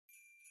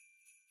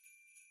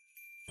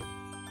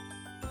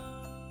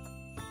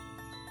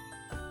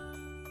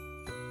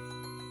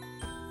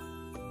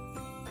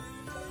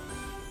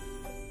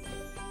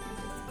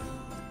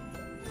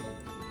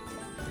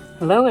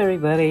Hello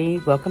everybody,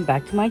 welcome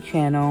back to my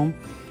channel.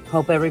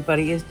 Hope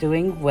everybody is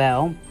doing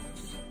well.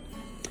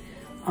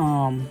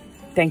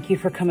 Thank you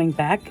for coming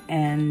back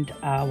and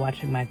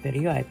watching my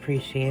video. I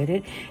appreciate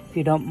it. If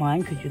you don't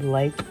mind, could you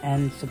like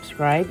and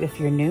subscribe? If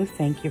you're new,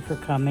 thank you for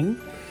coming.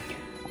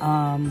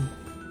 I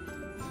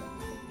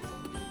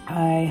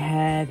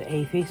had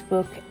a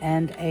Facebook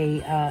and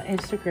a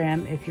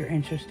Instagram. If you're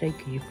interested,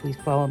 could you please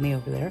follow me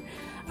over there?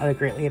 I would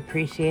greatly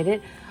appreciate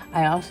it.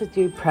 I also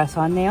do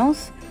press-on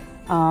nails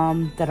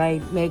that I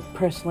make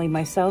personally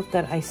myself,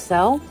 that I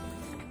sell.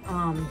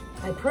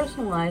 I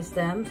personalize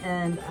them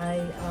and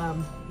I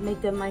make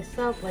them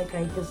myself, like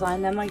I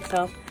design them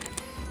myself.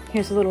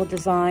 Here's a little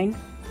design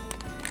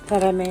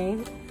that I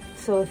made.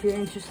 So if you're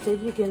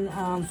interested, you can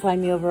find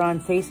me over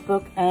on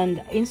Facebook and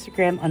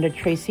Instagram under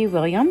Tracy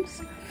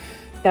Williams.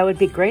 That would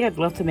be great. I'd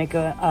love to make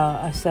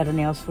a set of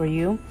nails for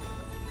you.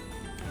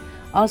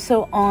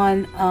 Also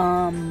on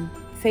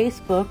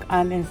Facebook,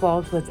 I'm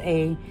involved with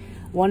a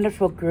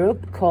wonderful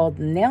group called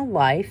Nail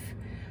Life.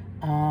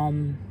 We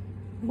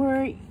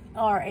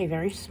are a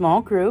very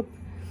small group,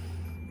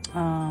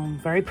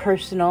 very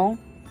personal.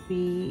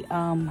 We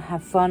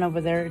have fun over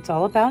there. It's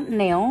all about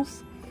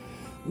nails,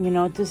 you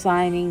know,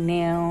 designing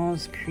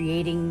nails,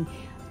 creating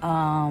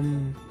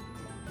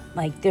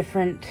like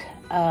different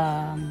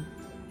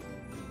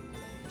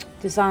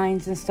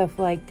designs and stuff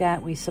like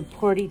that. We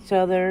support each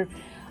other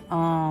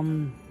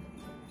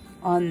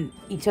on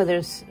each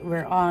other's,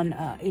 we're on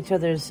each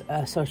other's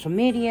social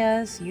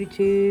medias,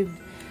 YouTube,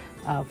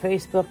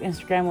 Facebook,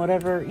 Instagram,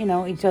 whatever, you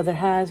know, each other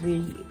has.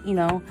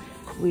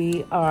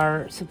 We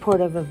are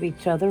supportive of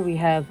each other. We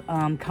have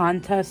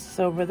contests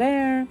over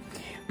there.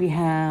 We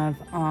have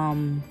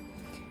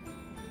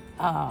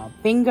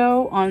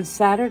bingo on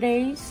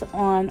Saturdays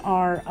on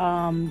our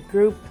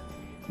group,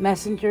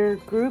 messenger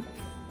group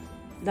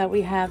that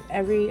we have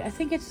I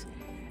think it's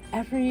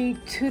every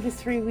 2 to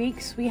 3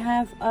 weeks we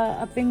have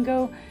a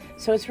bingo.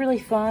 So it's really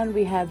fun.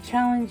 We have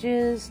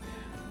challenges.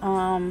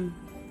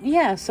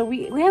 Yeah, so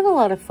we have a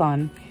lot of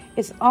fun.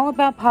 It's all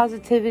about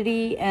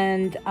positivity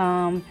and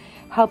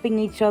helping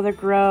each other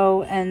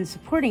grow and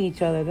supporting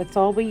each other. That's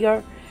all we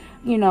are,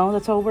 you know,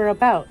 that's all we're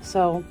about.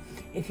 So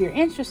if you're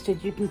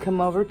interested, you can come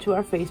over to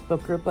our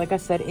Facebook group. Like I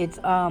said, it's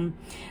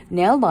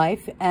Nail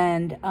Life,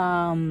 and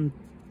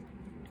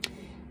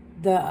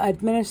the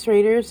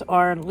administrators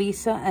are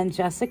Lisa and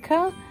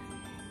Jessica.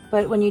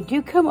 But when you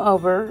do come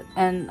over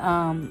and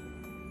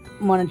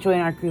want to join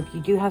our group, you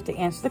do have to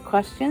answer the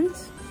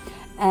questions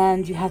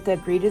and you have to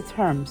agree to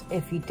terms.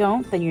 If you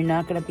don't, then you're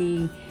not going to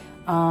be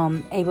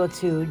able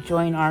to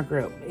join our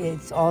group.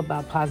 It's all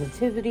about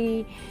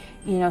positivity,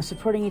 you know,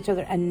 supporting each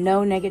other, and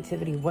no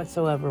negativity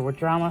whatsoever. We're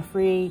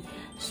drama-free,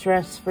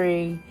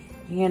 stress-free,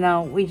 you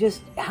know, we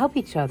just help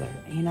each other,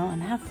 you know,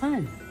 and have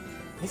fun.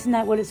 Isn't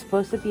that what it's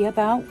supposed to be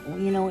about,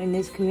 you know, in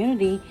this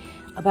community,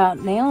 about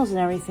nails and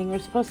everything? We're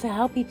supposed to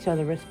help each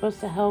other. We're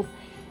supposed to help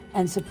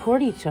and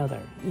support each other,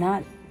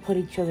 not put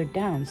each other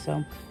down.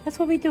 So that's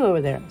what we do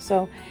over there.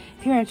 So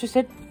if you're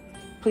interested,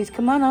 please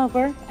come on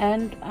over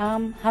and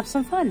have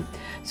some fun.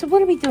 So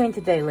what are we doing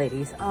today,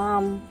 ladies?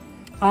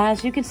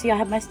 As you can see, I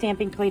have my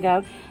stamping plate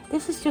out.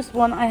 This is just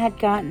one I had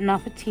gotten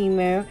off of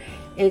Temu.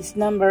 It's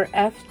number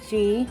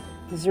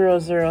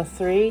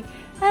FG003.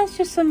 That's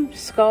just some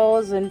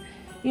skulls and,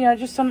 you know,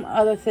 just some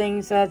other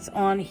things that's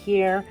on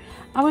here.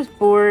 I was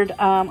bored.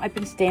 I've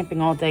been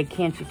stamping all day,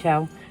 can't you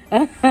tell?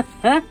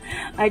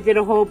 I did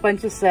a whole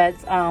bunch of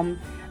sets.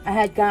 I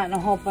had gotten a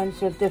whole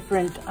bunch of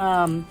different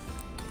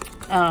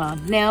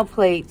nail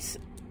plates,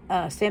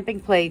 stamping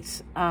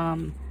plates,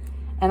 and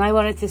I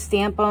wanted to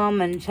stamp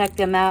them and check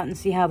them out and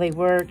see how they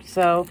worked.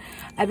 So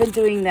I've been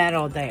doing that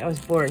all day. I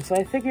was bored. So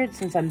I figured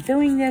since I'm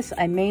doing this,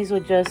 I may as well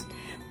just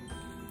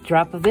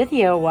drop a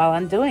video while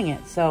I'm doing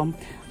it. So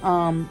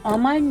on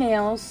my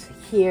nails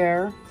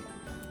here,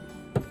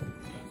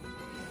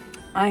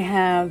 I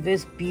have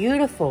this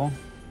beautiful,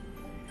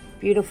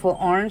 beautiful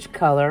orange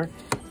color,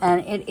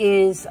 and it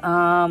is,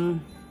 what's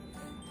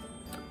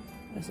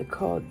it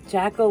called?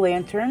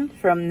 Jack-o'-lantern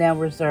from Nail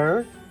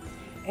Reserve.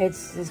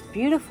 It's this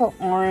beautiful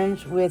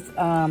orange with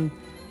a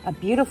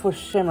beautiful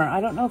shimmer.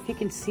 I don't know if you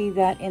can see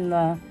that in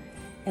the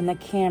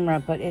camera,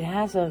 but it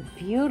has a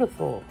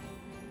beautiful,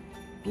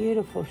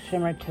 beautiful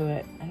shimmer to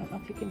it. I don't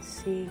know if you can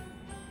see.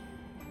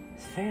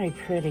 It's very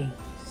pretty.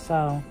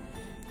 So,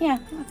 yeah,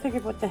 I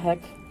figured, what the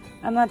heck.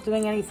 I'm not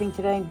doing anything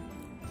today.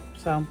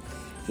 So,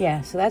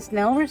 yeah, so that's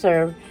Nail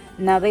Reserve.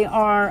 Now, they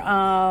are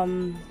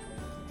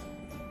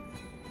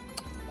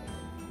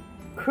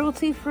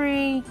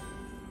cruelty-free,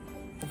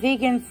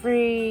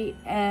 vegan-free,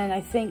 and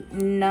I think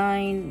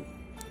 9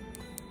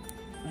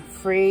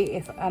 free,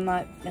 if I'm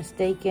not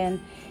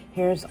mistaken.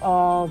 Here's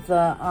all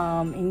the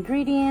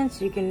ingredients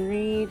you can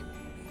read.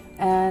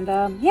 And,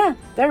 yeah,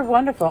 they're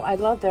wonderful. I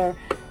love their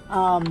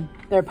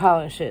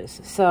polishes.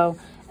 So,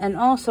 and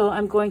also,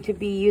 I'm going to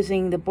be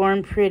using the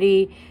Born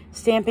Pretty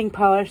stamping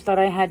polish that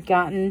I had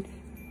gotten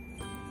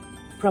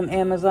from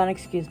Amazon,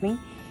 excuse me.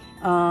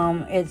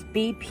 It's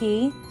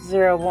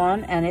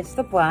BP01, and it's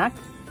the black.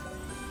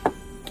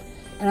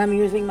 And I'm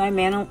using my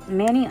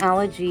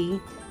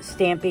Maniology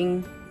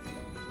stamping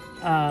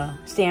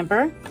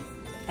stamper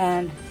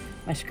and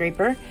my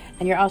scraper.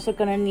 And you're also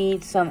going to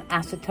need some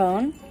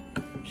acetone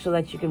so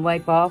that you can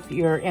wipe off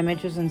your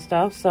images and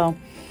stuff. So,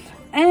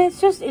 and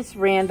it's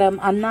random.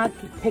 I'm not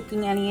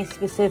picking any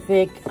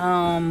specific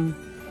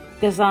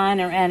design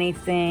or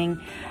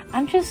anything.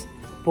 I'm just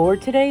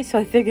bored today, so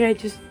I figured I'd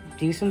just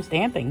do some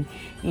stamping,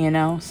 you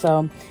know.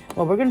 So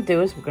what we're going to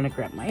do is we're going to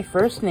grab my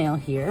first nail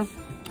here.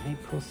 Let me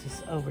pull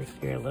this over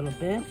here a little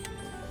bit.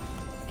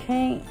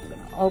 Okay, I'm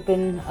going to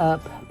open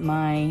up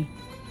my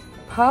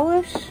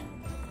polish.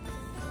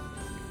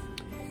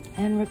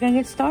 And we're going to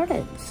get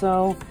started.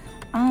 So,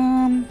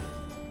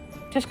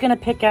 just going to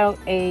pick out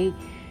a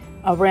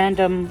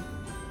random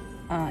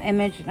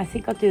image. I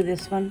think I'll do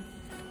this one.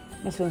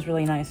 This one's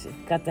really nice. It's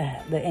got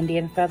the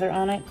Indian feather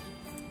on it.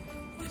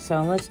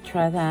 So let's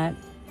try that.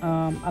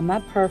 I'm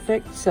not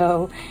perfect,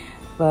 so,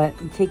 but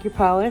you take your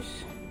polish.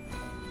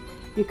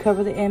 You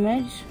cover the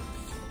image.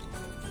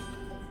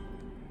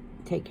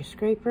 Take your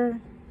scraper.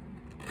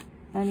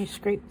 And you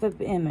scrape the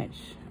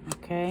image.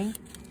 Okay.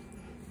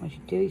 What you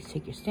do is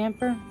take your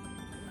stamper.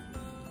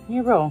 And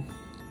you roll.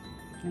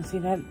 And see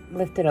that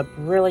lifted up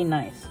really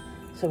nice.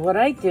 So what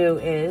I do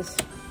is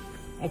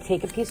I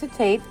take a piece of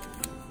tape,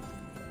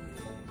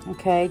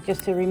 okay,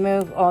 just to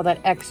remove all that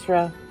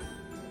extra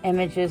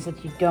images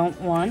that you don't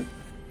want.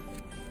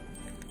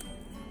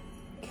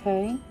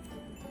 Okay.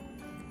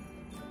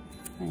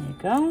 There you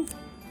go.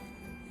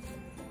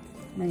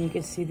 And then you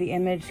can see the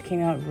image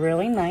came out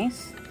really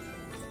nice.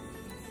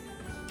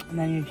 And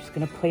then you're just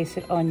going to place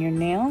it on your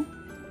nail.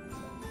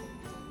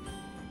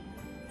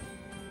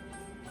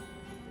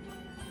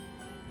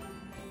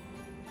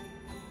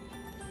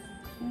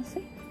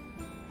 See,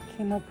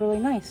 came up really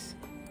nice.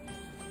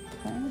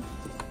 Okay.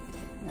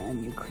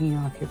 And you clean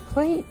off your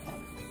plate.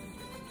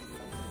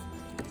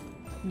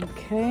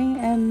 Okay,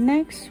 and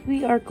next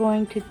we are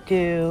going to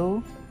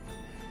do,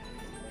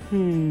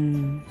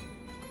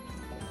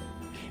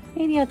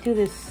 maybe I'll do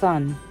this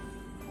sun.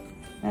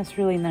 That's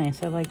really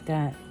nice. I like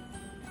that.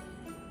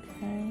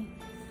 Okay.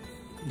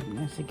 And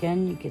once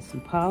again, you get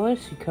some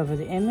polish. You cover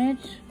the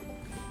image.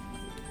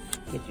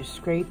 Get your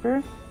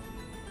scraper.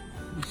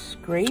 You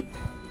scrape.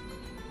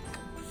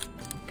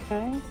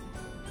 Okay.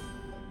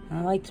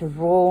 I like to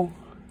roll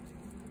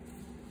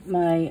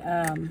my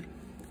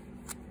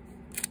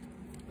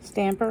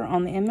stamper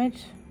on the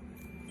image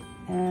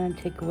and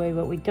take away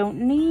what we don't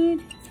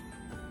need.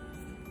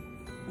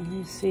 And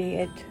you see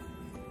it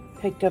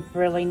picked up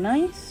really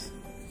nice.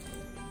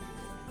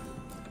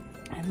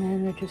 And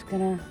then we're just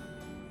gonna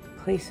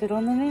place it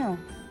on the nail.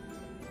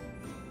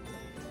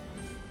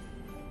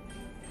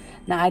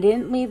 Now I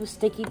didn't leave a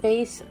sticky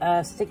base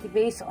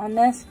on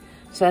this,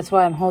 so that's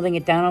why I'm holding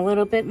it down a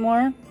little bit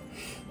more.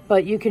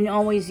 But you can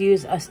always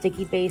use a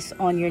sticky base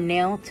on your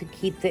nail to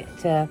keep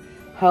to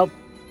help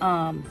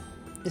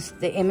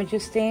the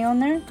images stay on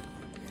there.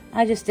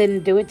 I just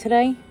didn't do it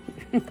today.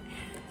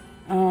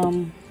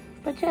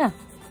 But yeah,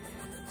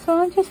 so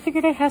I just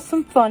figured I'd have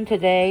some fun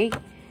today.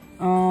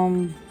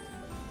 You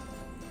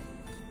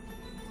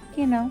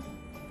know,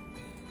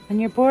 when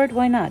you're bored,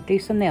 why not do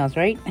some nails,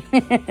 right?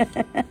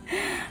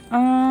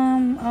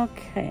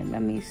 Okay,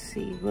 let me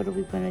see, what are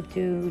we gonna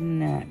do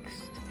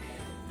next?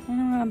 You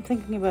know what, I'm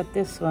thinking about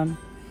this one.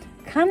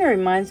 Kind of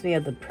reminds me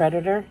of The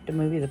Predator, the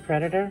movie The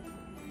Predator.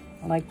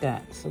 I like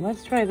that, so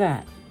let's try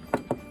that.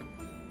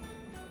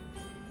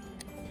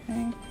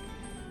 Okay,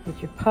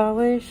 with your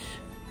polish,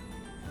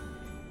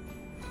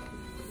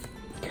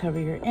 cover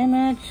your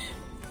image,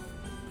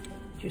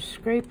 your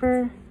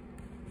scraper,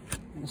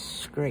 and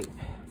scrape.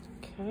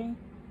 Okay,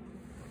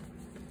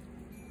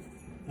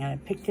 and I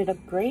picked it up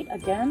great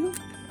again.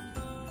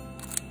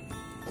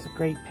 It's a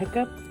great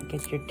pickup.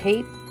 Get your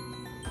tape.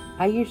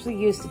 I usually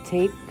use the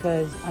tape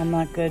because I'm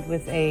not good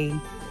with a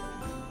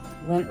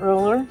lint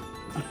roller.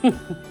 Alright,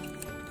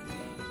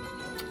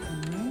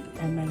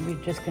 and then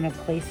we're just going to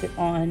place it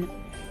on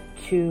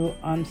to,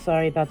 I'm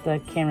sorry about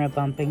the camera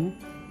bumping,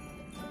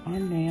 our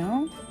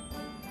nail.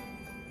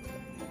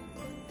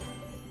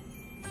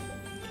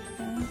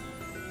 Okay.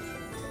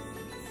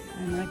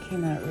 And that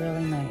came out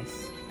really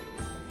nice.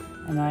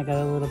 And I got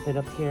a little bit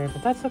up here,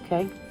 but that's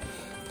okay.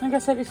 Like I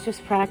said, it's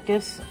just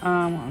practice.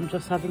 I'm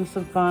just having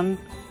some fun.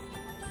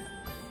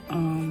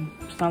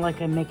 It's not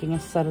like I'm making a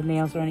set of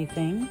nails or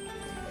anything.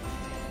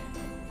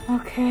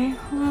 Okay,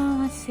 well,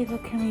 let's see,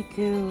 what can we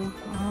do?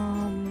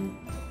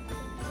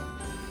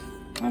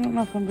 I don't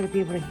know if I'm going to be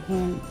able to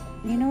hand...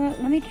 You know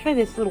what? Let me try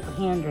this little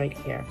hand right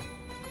here.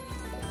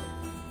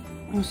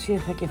 Let's see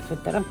if I can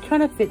fit that. I'm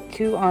trying to fit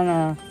two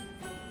on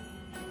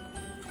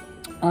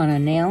a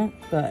nail,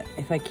 but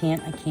if I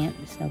can't, I can't.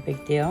 It's no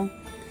big deal.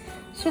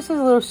 It's just a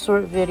little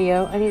short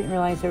video. I didn't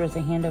realize there was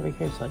a hand over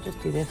here, so I'll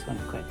just do this one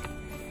quick.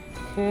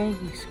 Okay,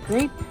 you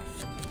scrape,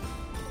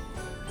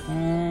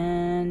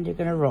 and you're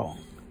gonna roll.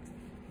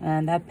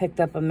 And that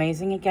picked up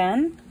amazing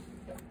again.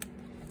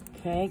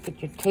 Okay,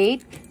 get your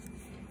tape,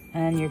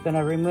 and you're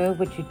gonna remove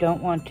what you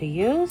don't want to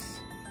use.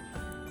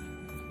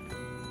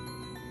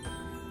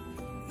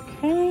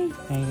 Okay,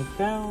 there you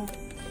go.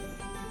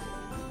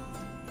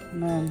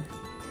 And then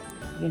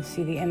you can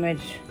see the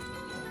image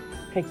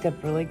picked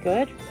up really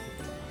good.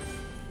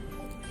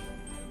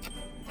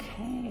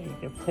 Okay, you're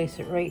gonna place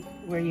it right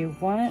where you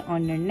want it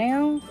on your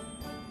nail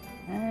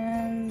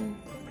and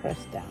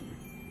press down.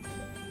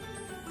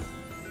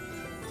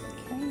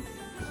 Okay,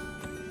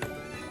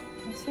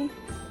 let's see.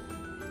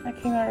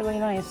 That came out really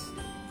nice.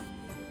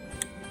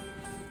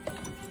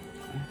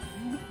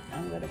 Okay,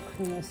 I'm gonna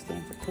clean this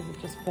stamp because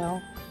it just fell.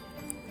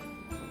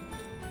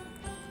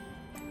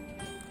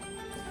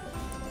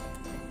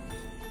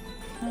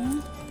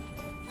 Okay.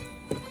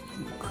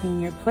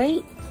 Clean your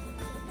plate.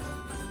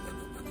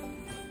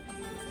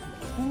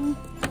 Okay.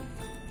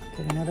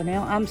 Get another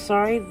nail. I'm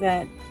sorry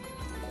that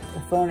the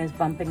phone is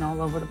bumping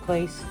all over the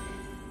place.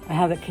 I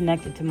have it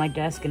connected to my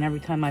desk, and every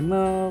time I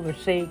move or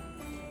shake,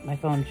 my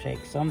phone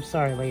shakes. So I'm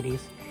sorry,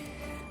 ladies.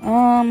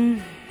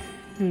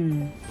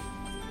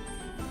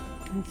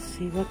 Let's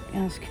see, what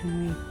else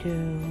can we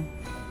do?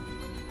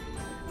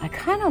 I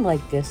kind of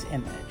like this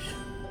image.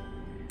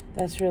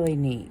 That's really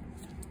neat.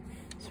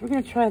 So we're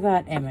going to try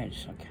that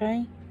image,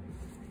 okay?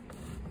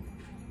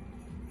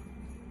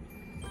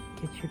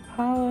 Get your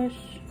polish.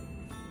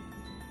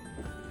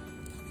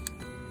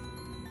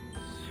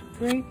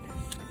 Scrape.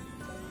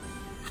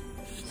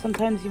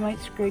 Sometimes you might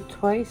scrape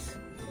twice.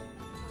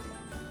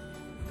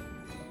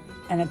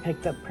 And it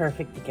picked up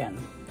perfect again.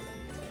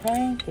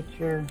 Okay, get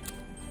your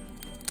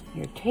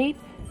tape.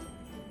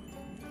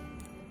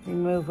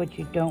 Remove what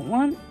you don't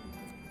want.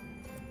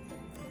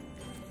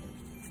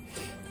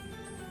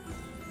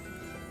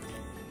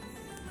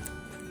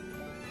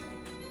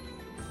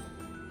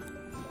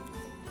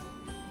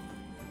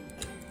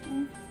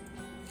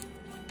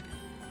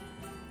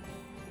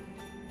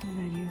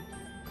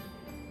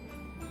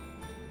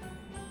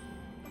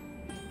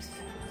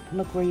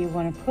 Look where you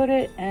want to put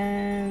it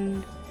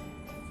and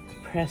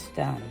press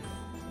down.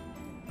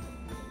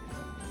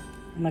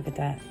 Look at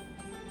that.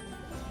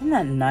 Isn't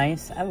that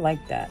nice? I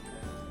like that.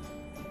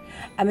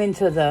 I'm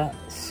into the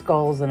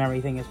skulls and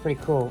everything. It's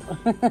pretty cool.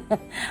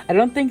 I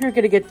don't think you're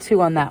going to get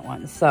 2 on that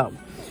one. So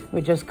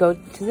we just go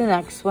to the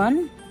next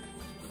one.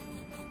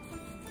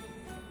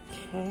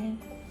 Okay.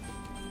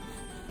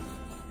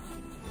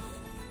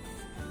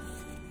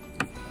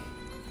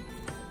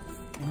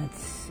 Let's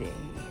see.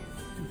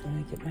 I'm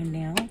going to get my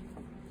nail.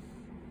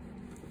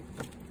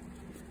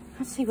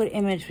 Let's see what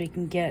image we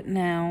can get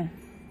now.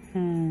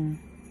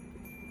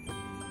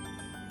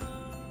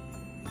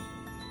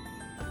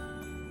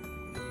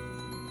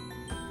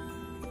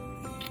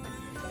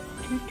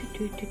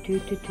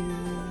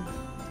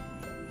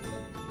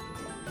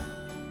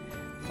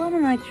 Why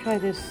don't I try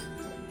this?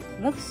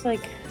 Looks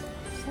like,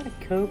 is that a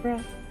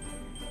cobra?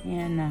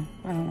 Yeah, no,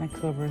 I don't like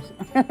cobras.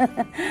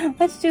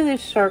 Let's do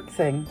this shark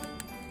thing.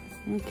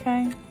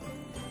 Okay.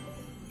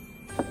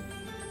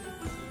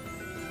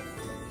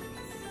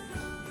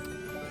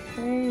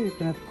 Okay, we're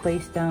gonna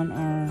place down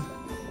our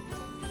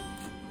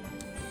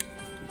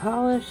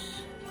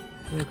polish.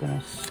 We're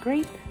gonna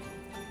scrape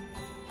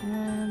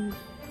and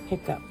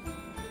pick up.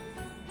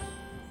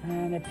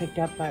 And it picked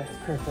up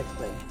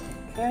perfectly.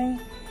 Okay,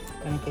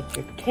 gonna get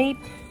your tape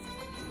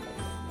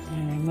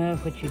and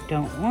remove what you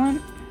don't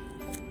want.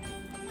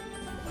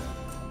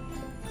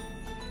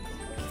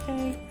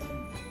 Okay.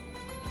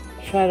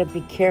 Try to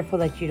be careful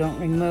that you don't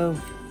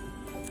remove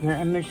your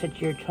image that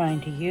you're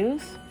trying to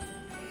use.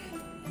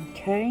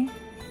 Okay,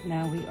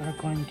 now we are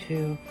going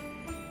to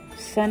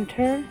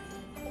center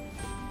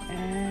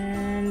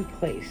and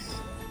place.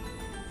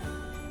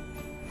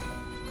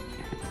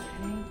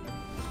 Okay.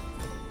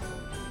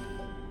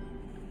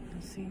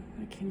 Let's see,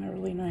 that came out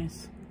really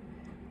nice.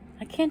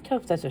 I can't tell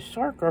if that's a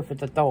shark or if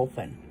it's a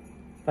dolphin,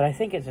 but I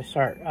think it's a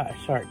shark,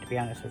 to be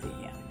honest with you.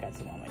 Yeah, I got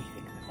some on my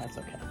finger. That's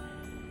okay.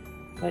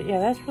 But yeah,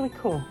 that's really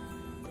cool.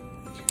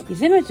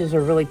 These images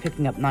are really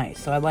picking up nice,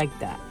 so I like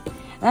that.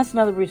 And that's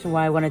another reason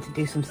why I wanted to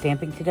do some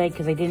stamping today,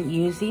 because I didn't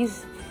use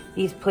these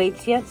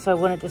plates yet, so I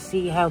wanted to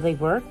see how they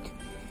worked,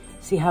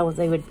 see how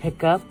they would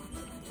pick up.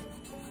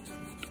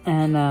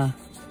 And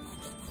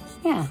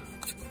yeah,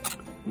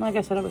 like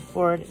I said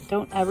before,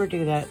 don't ever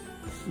do that.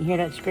 You hear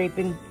that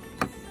scraping?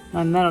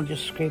 My metal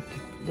just scraped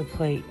the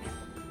plate.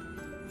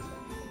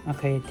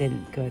 Okay, it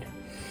didn't. Good.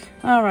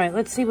 All right,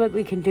 let's see what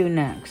we can do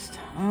next.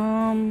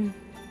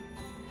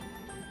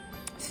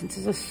 Since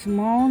it's a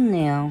small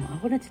nail, I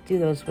wanted to do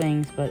those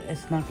wings, but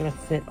it's not gonna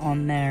fit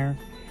on there.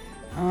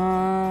 What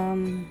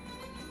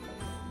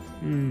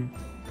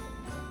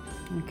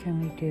can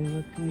we do?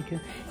 What can we do?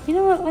 You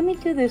know what? Let me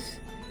do this.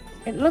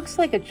 It looks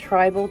like a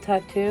tribal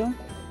tattoo.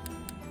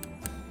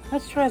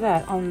 Let's try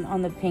that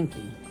on the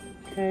pinky.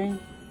 Okay.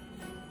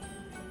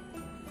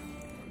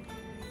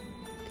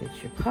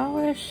 Get your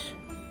polish.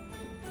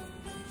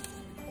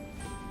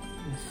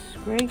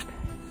 Scrape.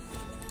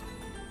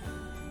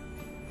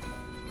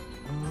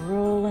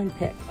 Roll and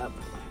pick up.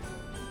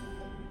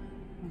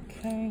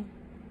 Okay.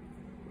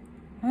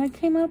 Well, it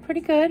came out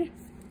pretty good.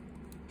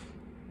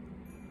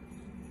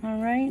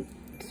 Alright,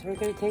 so we're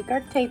going to take our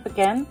tape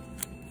again.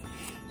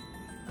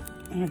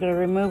 And we're going to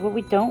remove what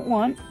we don't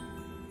want.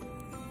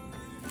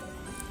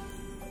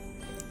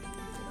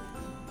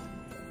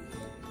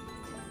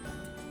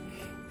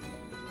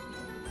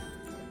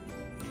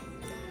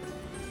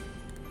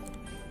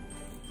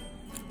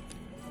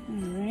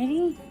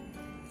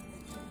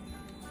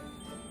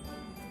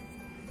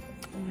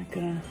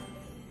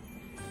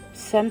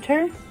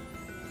 center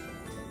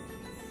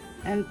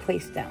and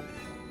place down.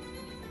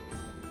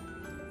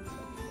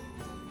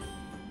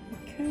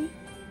 Okay.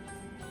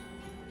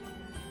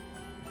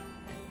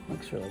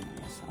 Looks really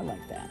nice. I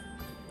like that.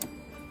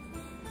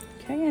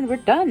 Okay, and we're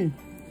done.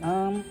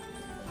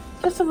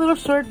 Just a little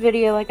short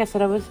video. Like I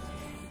said, I was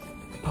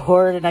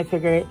bored and I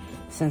figured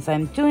since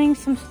I'm doing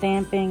some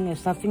stamping,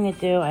 there's nothing to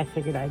do, I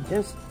figured I'd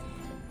just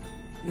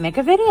make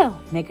a video,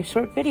 make a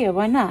short video.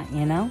 Why not,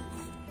 you know?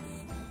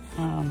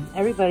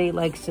 Everybody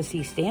likes to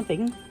see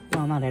stamping.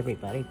 Well, not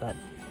everybody, but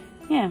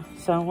yeah.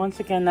 So once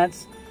again,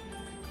 that's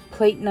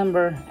plate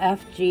number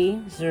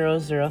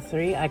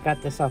FG003. I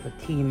got this off of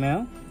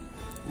Temu.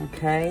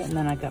 Okay, and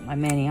then I got my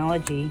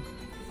Maniology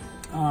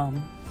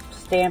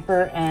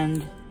stamper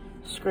and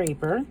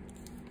scraper.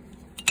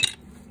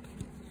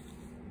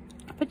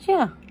 But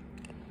yeah,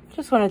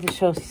 just wanted to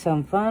show you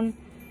some fun.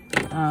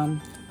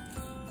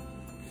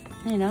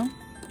 You know,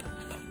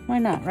 why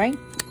not, right?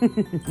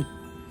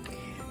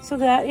 So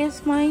that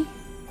is my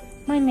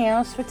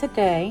nails for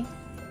today.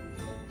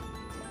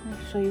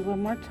 I'll show you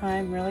one more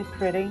time. Really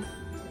pretty.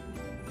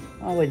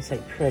 I wouldn't say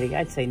pretty.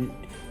 I'd say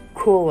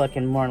cool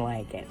looking, more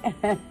like it.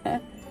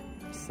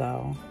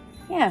 So,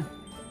 yeah.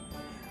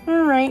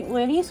 All right,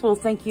 ladies. Well,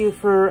 thank you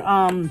for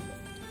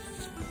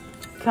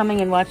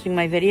coming and watching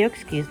my video.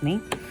 Excuse me.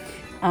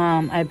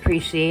 I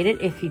appreciate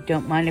it. If you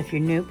don't mind, if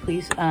you're new,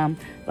 please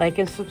like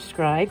and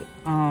subscribe.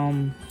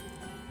 And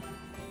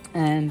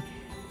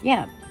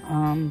yeah.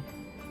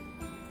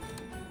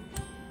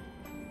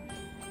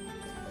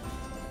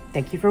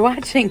 Thank you for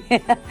watching.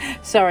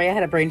 Sorry, I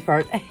had a brain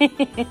fart.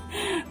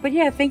 But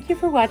yeah, thank you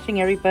for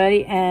watching,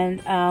 everybody.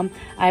 And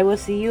I will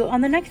see you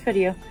on the next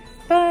video.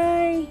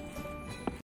 Bye.